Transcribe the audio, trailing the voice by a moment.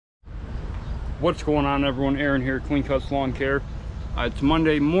What's going on, everyone? Aaron here, Clean Cuts Lawn Care. It's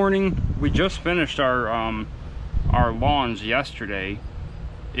Monday morning. We just finished our lawns yesterday.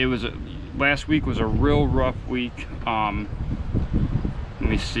 Last week was a real rough week. Let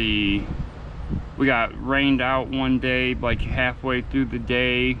me see. We got rained out one day, like halfway through the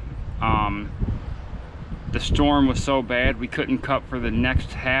day. The storm was so bad we couldn't cut for the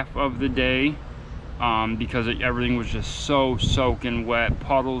next half of the day because everything was just so soaking wet,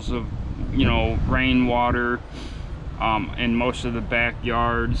 puddles of rainwater in most of the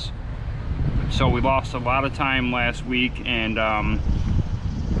backyards. So we lost a lot of time last week, and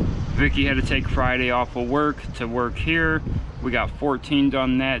Vicky had to take Friday off of work to work here. We got 14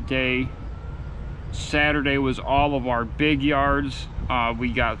 done that day. Saturday was all of our big yards.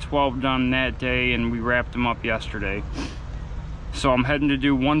 We got 12 done that day, and we wrapped them up yesterday. So I'm heading to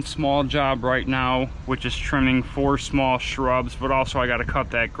do one small job right now, which is trimming 4 small shrubs, but also I got to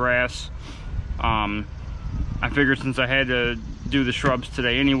cut that grass. I figured since I had to do the shrubs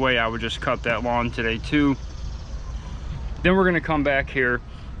today anyway, I would just cut that lawn today too. Then we're going to come back here.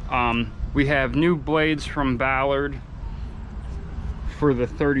 We have new blades from Ballard for the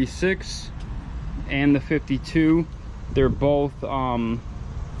 36 and the 52. They're both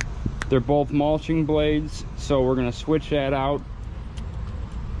mulching blades, so we're going to switch that out.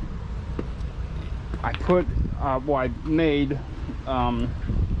 I made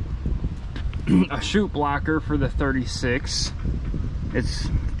a shoot blocker for the 36.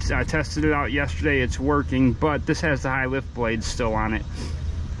 I tested it out yesterday. It's working, but this has the high lift blades still on it.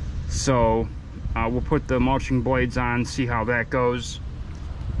 So we'll put the mulching blades on, see how that goes.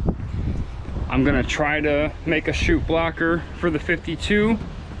 I'm gonna try to make a shoot blocker for the 52,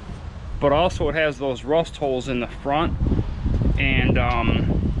 but also it has those rust holes in the front, and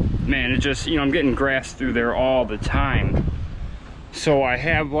man, it just, I'm getting grass through there all the time. So I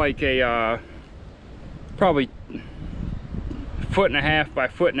have like a probably 1.5 by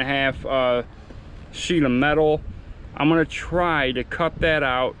 1.5 sheet of metal. I'm gonna try to cut that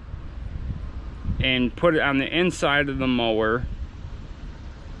out and put it on the inside of the mower,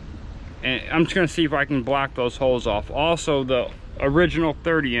 and I'm just gonna see if I can block those holes off. Also, the original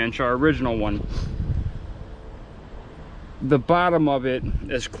 30-inch, our original one, the bottom of it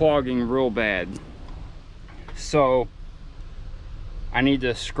is clogging real bad, so I need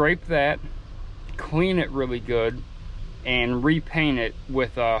to scrape that, clean it really good, and repaint it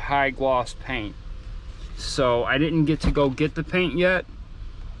with a high gloss paint. So I didn't get to go get the paint yet,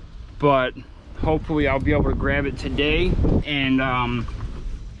 but hopefully I'll be able to grab it today and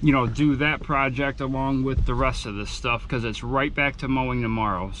do that project along with the rest of this stuff, because it's right back to mowing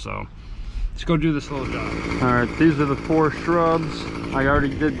tomorrow. So let's go do this little job. All right, these are the 4 shrubs. I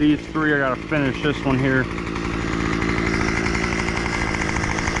already did these 3. I gotta finish this one here.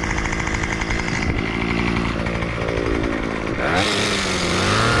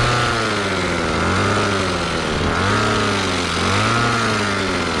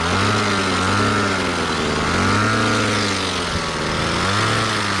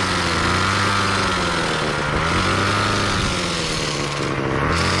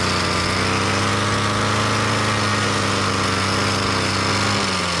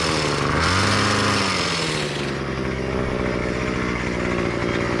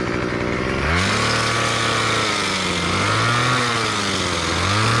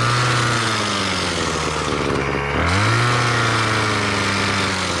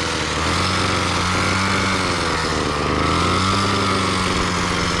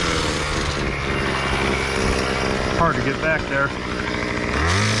 Hard to get back there.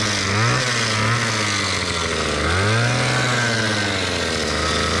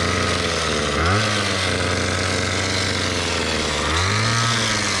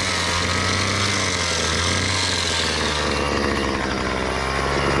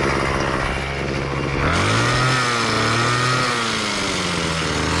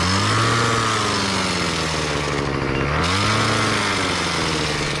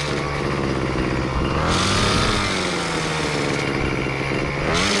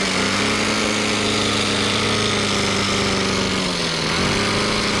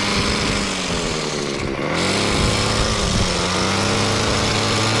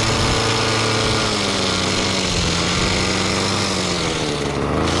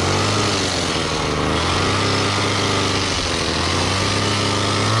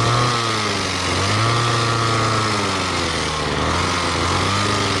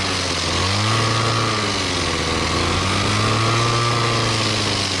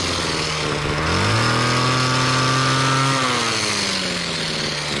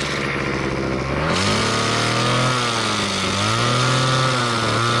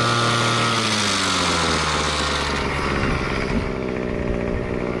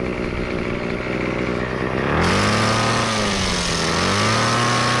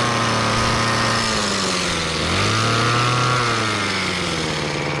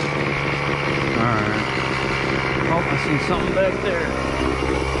 missing something back there.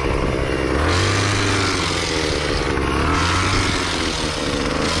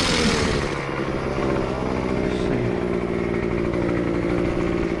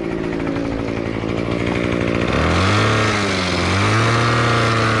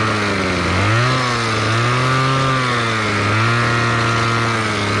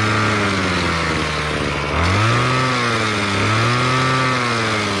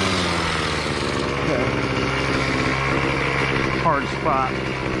 Hard spot.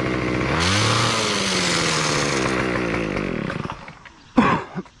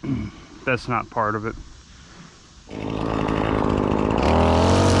 That's not part of it.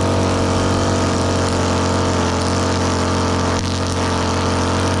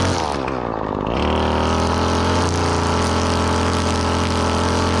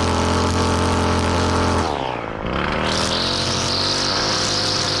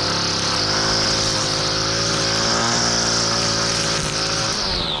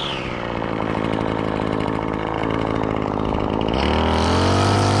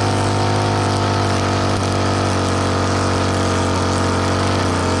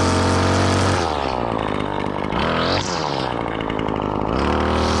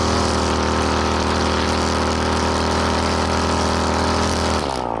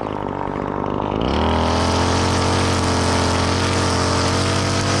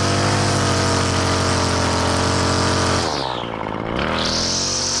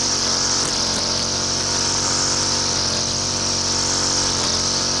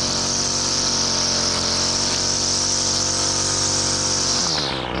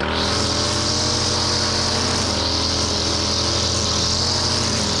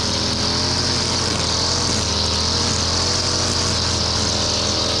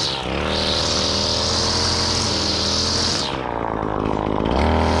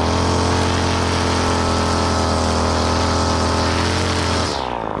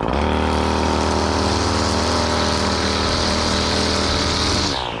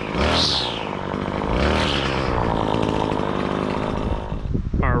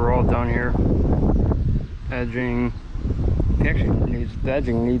 Down here, edging. The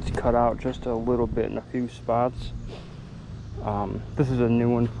edging needs cut out just a little bit in a few spots. This is a new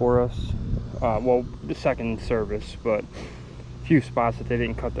one for us. Well, the second service, but a few spots that they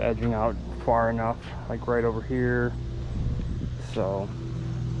didn't cut the edging out far enough, like right over here. So,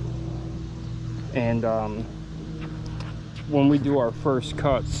 and when we do our first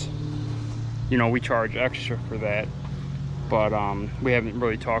cuts, you know, we charge extra for that. But we haven't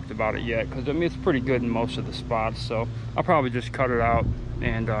really talked about it yet, because I mean, it's pretty good in most of the spots. So I'll probably just cut it out,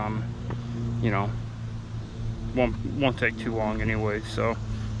 and you know, won't take too long anyway. So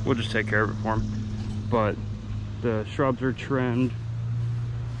we'll just take care of it for him. But the shrubs are trimmed,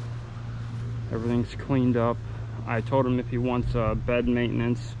 everything's cleaned up. I told him if he wants bed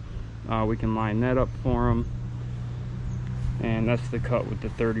maintenance, we can line that up for him. And that's the cut with the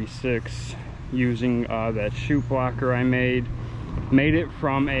 36. Using that chute blocker I made it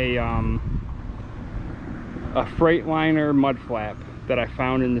from a Freightliner mud flap that I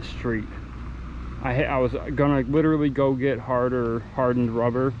found in the street. I was gonna literally go get hardened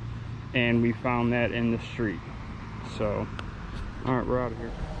rubber, and we found that in the street. So, all right, we're out of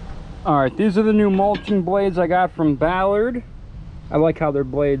here. All right, these are the new mulching blades I got from Ballard. I like how their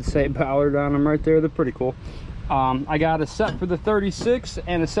blades say Ballard on them right there. They're pretty cool. I got a set for the 36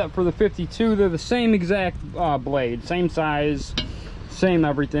 and a set for the 52. They're the same exact blade, same size, same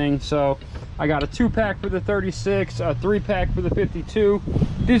everything. So I got a 2-pack for the 36, a 3-pack for the 52.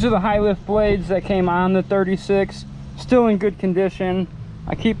 These are the high lift blades that came on the 36. Still in good condition.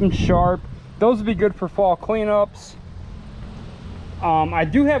 I keep them sharp. Those would be good for fall cleanups. I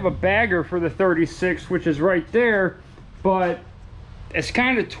do have a bagger for the 36, which is right there, but it's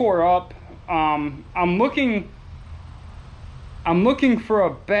kind of tore up. I'm looking for a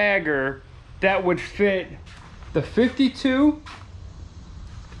bagger that would fit the 52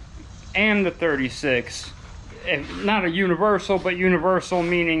 and the 36. Not a universal, but universal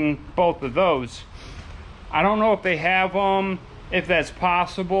meaning both of those. I don't know if they have them, if that's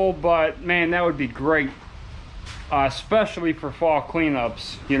possible, but man, that would be great. Especially for fall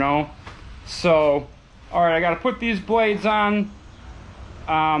cleanups, you know? So, all right, I gotta put these blades on.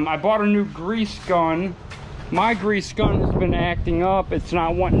 I bought a new grease gun. My grease gun has been acting up. It's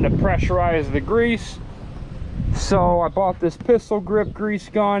not wanting to pressurize the grease. So I bought this pistol grip grease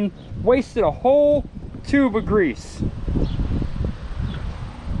gun. Wasted a whole tube of grease.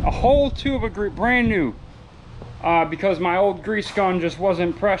 A whole tube of grease, brand new. Because my old grease gun just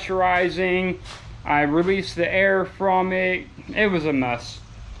wasn't pressurizing. I released the air from it. It was a mess.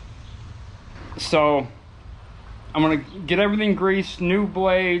 So I'm gonna get everything greased, new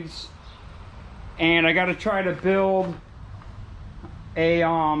blades, and I gotta try to build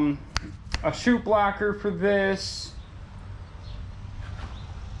a chute blocker for this.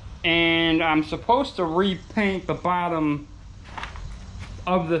 And I'm supposed to repaint the bottom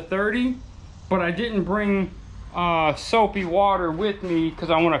of the 30, but I didn't bring soapy water with me because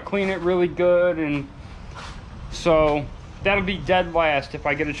I want to clean it really good, and so that'll be dead last if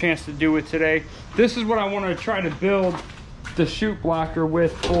I get a chance to do it today. This is what I want to try to build the chute blocker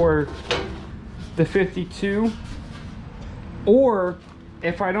with for the 52. Or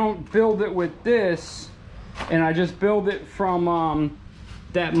if I don't build it with this and I just build it from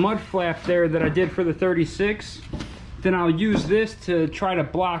that mud flap there that I did for the 36, then I'll use this to try to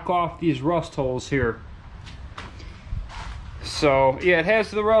block off these rust holes here. So yeah, it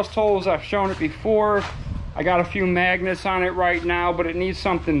has the rust holes. I've shown it before. I got a few magnets on it right now, but it needs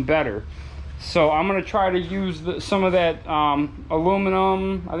something better. So I'm gonna try to use some of that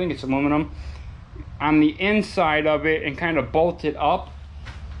aluminum, I think it's aluminum, on the inside of it and kind of bolt it up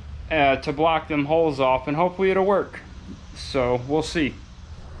to block them holes off, and hopefully it'll work. So we'll see.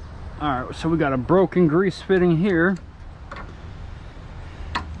 All right, so we got a broken grease fitting here.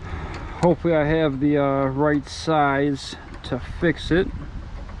 Hopefully I have the right size to fix it.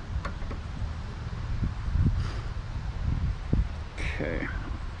 Okay,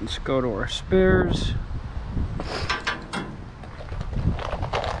 let's go to our spares.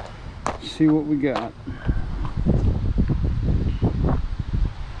 See what we got.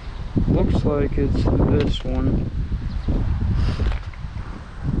 Looks like it's this one.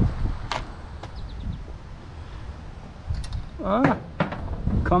 Ah,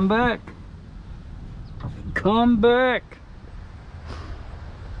 come back. Come back.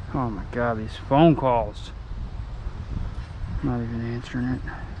 Oh my God, these phone calls. I'm not even answering it.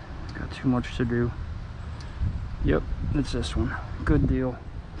 Got too much to do. Yep, it's this one. Good deal.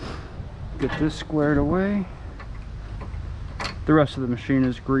 Get this squared away. The rest of the machine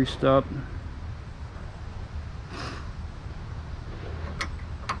is greased up.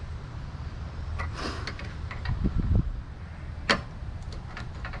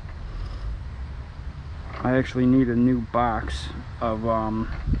 I actually need a new box of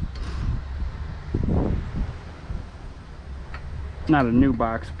not a new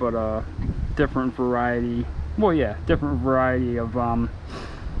box, but a different variety. Well, yeah, different variety of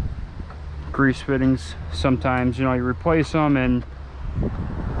grease fittings. Sometimes, you know, you replace them and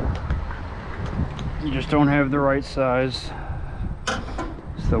you just don't have the right size.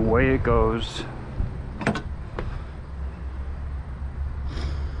 It's the way it goes.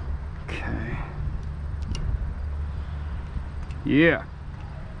 Okay. Yeah.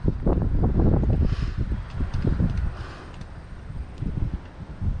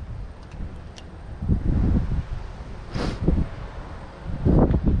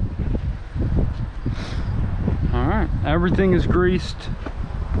 Everything is greased.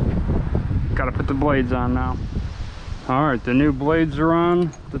 Gotta put the blades on now. All right, the new blades are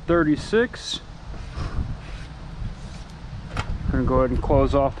on the 36. I'm gonna go ahead and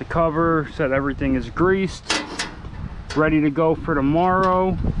close off the cover, set everything is greased, ready to go for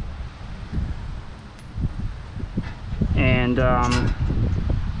tomorrow. And now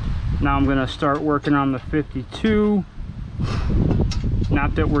I'm gonna start working on the 52.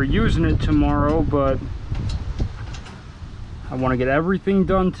 Not that we're using it tomorrow, but I want to get everything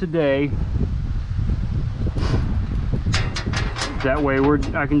done today. That way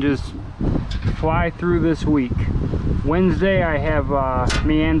I can just fly through this week. Wednesday I have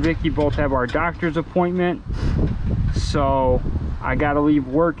me and Vicky both have our doctor's appointment, so I gotta leave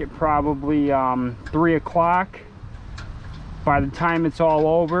work at probably 3 o'clock. By the time it's all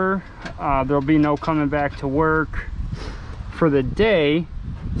over, there'll be no coming back to work for the day.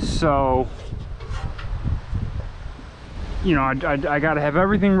 So you know, I gotta have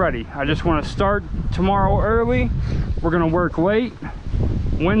everything ready. I just want to start tomorrow early. We're gonna work late.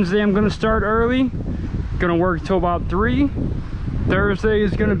 Wednesday I'm gonna start early, gonna work till about 3. Thursday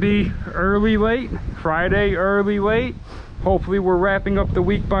is gonna be early late. Friday early late. Hopefully we're wrapping up the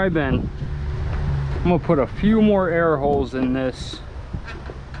week by then. I'm gonna put a few more air holes in this.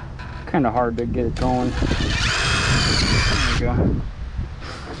 Kind of hard to get it going. There we go.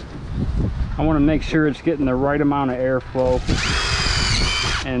 I want to make sure it's getting the right amount of airflow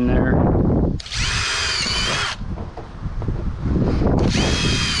in there.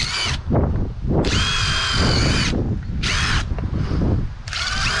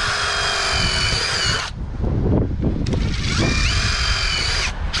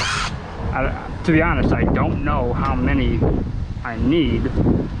 To be honest, I don't know how many I need,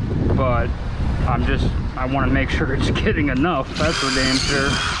 but I want to make sure it's getting enough, that's for damn sure.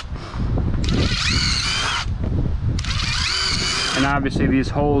 And obviously these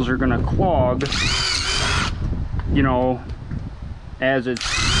holes are gonna clog, you know, as it's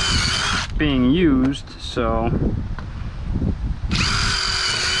being used, so.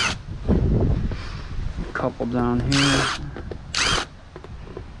 A couple down here.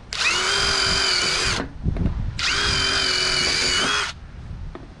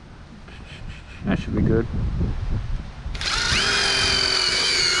 That should be good.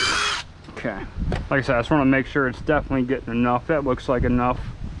 Okay. Like I said, I just want to make sure it's definitely getting enough. That looks like enough.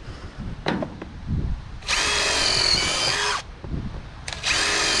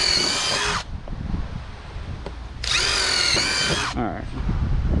 Alright.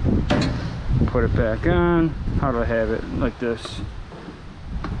 Put it back on. How do I have it? Like this.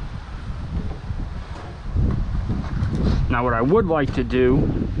 Now what I would like to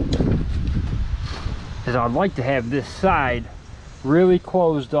do is I'd like to have this side really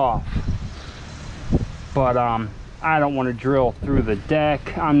closed off, but I don't want to drill through the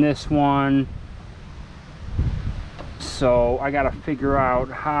deck on this one, so I gotta figure out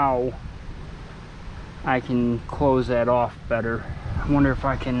how I can close that off better. I wonder if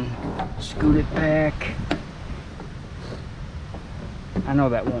I can scoot it back. I know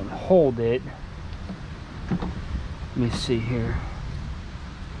that won't hold it. Let me see here.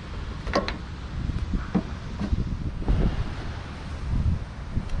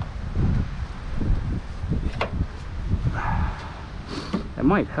 That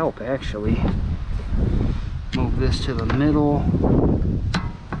might help actually. Move this to the middle.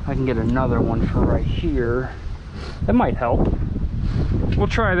 I can get another one for right here. That might help. We'll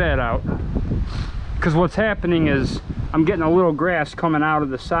try that out. Because what's happening is I'm getting a little grass coming out of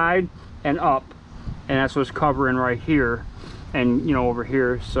the side and up. And that's what's covering right here. And, you know, over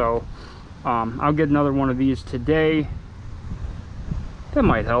here. So I'll get another one of these today. That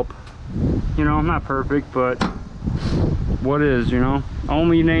might help. You know, I'm not perfect, but what is, you know?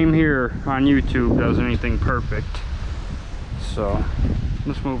 Only name here on YouTube does anything perfect. So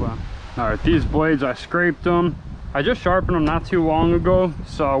let's move on. All right, these blades, I scraped them. I just sharpened them not too long ago,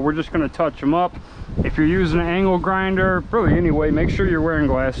 so we're just gonna touch them up. If you're using an angle grinder, really anyway, make sure you're wearing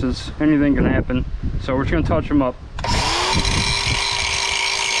glasses. Anything can happen. So we're just gonna touch them up.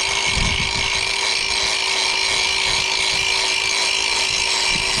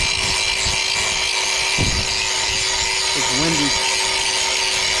 It's windy.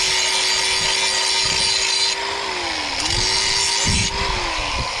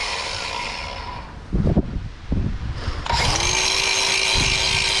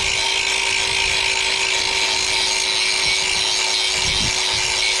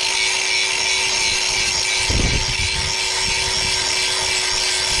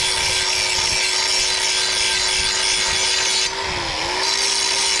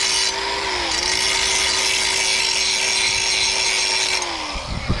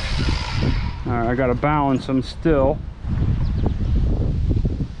 Alright, I gotta balance them still.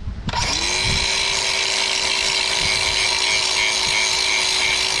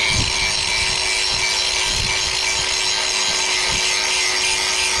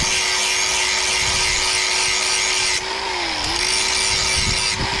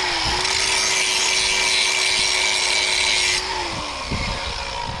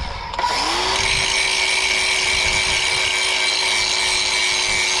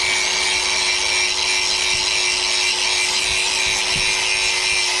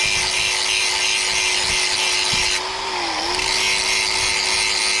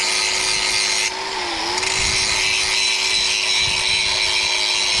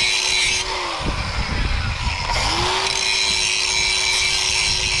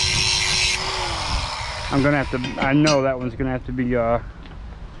 I'm gonna have to, I know that one's gonna have to be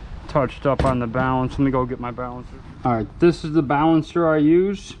touched up on the balance. Let me go get my balancer. All right, this is the balancer I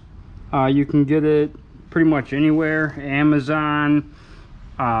use. You can get it pretty much anywhere. Amazon,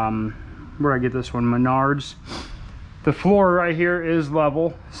 where I get this one, Menards. The floor right here is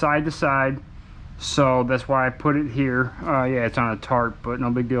level, side to side. So that's why I put it here. Yeah, it's on a tarp, but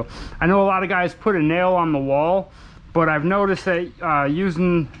no big deal. I know a lot of guys put a nail on the wall, but I've noticed that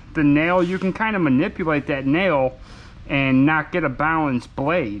using the nail, you can kind of manipulate that nail and not get a balanced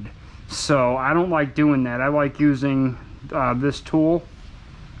blade. So I don't like doing that. I like using this tool.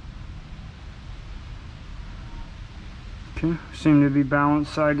 Okay, seem to be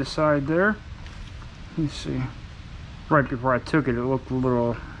balanced side to side there. Let me see. Right before I took it, it looked a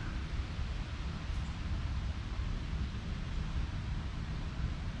little...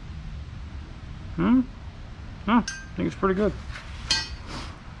 Oh, I think it's pretty good.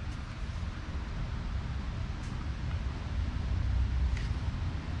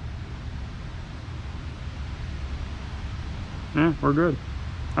 Yeah, we're good.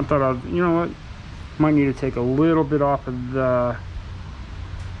 I thought I was, you know what? Might need to take a little bit off of the,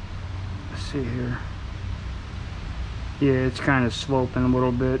 let's see here. Yeah, it's kind of sloping a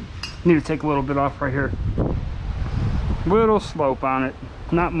little bit. Need to take a little bit off right here. Little slope on it.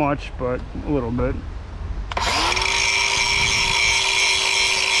 Not much, but a little bit.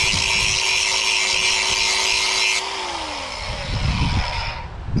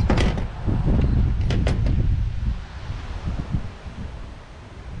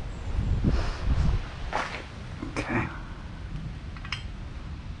 Okay.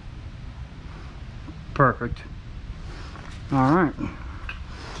 Perfect. All right.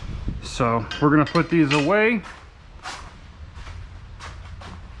 So we're gonna put these away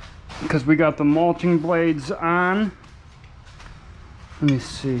because we got the mulching blades on. Let me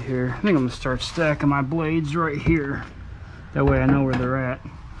see here. I think I'm gonna start stacking my blades right here. That way I know where they're at.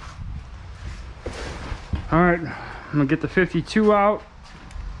 All right, I'm gonna get the 52 out.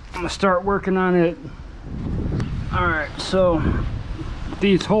 I'm gonna start working on it. All right, so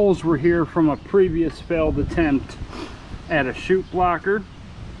these holes were here from a previous failed attempt at a chute blocker.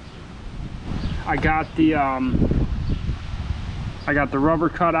 I got the rubber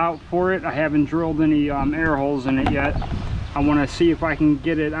cut out for it. I haven't drilled any air holes in it yet. I want to see if I can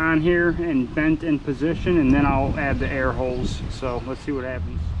get it on here and bent in position, and then I'll add the air holes. So let's see what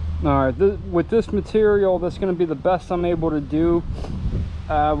happens. All right, with this material, that's going to be the best I'm able to do.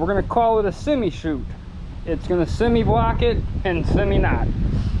 We're going to call it a semi-chute. It's going to semi-block it and semi-not.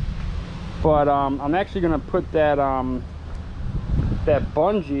 But I'm actually going to put that that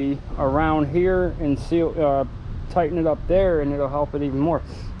bungee around here and seal, tighten it up there, and it'll help it even more.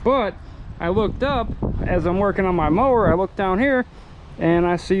 But I looked up as I'm working on my mower. I looked down here and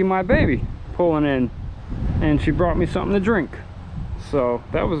I see my baby pulling in, and she brought me something to drink. So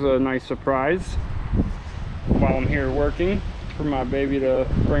that was a nice surprise while I'm here working, for my baby to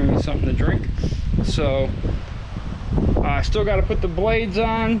bring me something to drink. So I still got to put the blades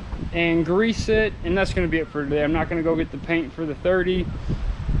on and grease it, and that's going to be it for today. I'm not going to go get the paint for the 30.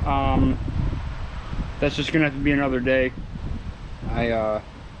 That's just going to have to be another day.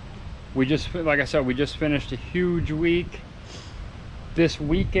 We just, like I said, we just finished a huge week. This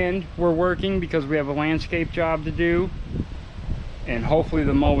weekend we're working because we have a landscape job to do, and hopefully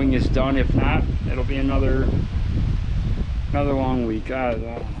the mowing is done. If not, it'll be another long week.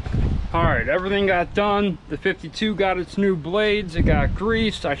 All right, everything got done. The 52 got its new blades. It got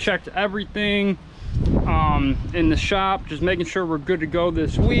greased. I checked everything in the shop, just making sure we're good to go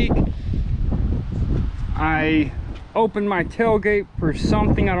this week. I opened my tailgate for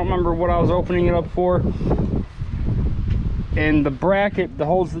something. I don't remember what I was opening it up for. And the bracket that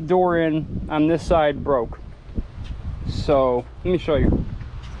holds the door in on this side broke. So let me show you.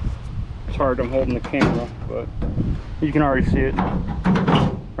 It's hard, I'm holding the camera, but you can already see it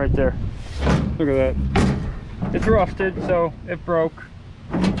right there. Look at that. It's rusted, so it broke.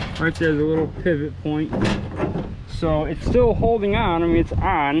 Right there's a little pivot point. So it's still holding on. I mean, it's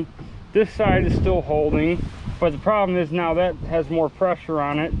on. This side is still holding, but the problem is now that has more pressure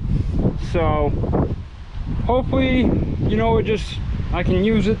on it. So hopefully, you know, I can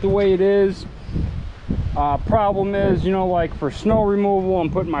use it the way it is. Problem is, you know, like for snow removal, I'm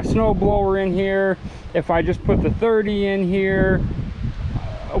putting my snow blower in here. If I just put the 30 in here,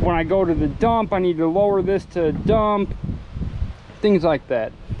 when I go to the dump, I need to lower this to dump, things like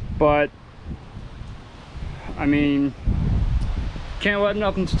that. But I mean, can't let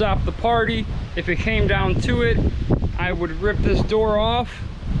nothing stop the party. If it came down to it, I would rip this door off,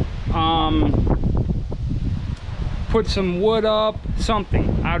 put some wood up,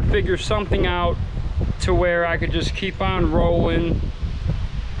 something. I'd figure something out to where I could just keep on rolling.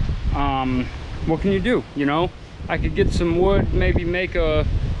 What can you do, you know? I could get some wood, maybe make a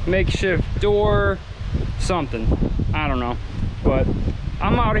makeshift door, something. I don't know. But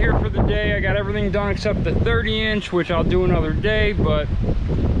I'm out of here for the day. I got everything done except the 30-inch, which I'll do another day, but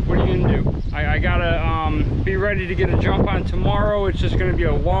what are you gonna do? I gotta be ready to get a jump on tomorrow. It's just gonna be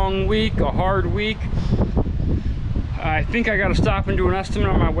a long week, a hard week. I think I gotta stop and do an estimate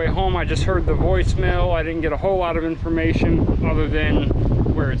on my way home. I just heard the voicemail. I didn't get a whole lot of information other than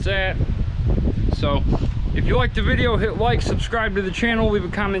where it's at. So if you liked the video, hit like, subscribe to the channel, leave a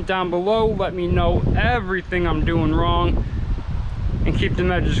comment down below. Let me know everything I'm doing wrong, and keep the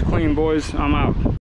edges clean, boys. I'm out.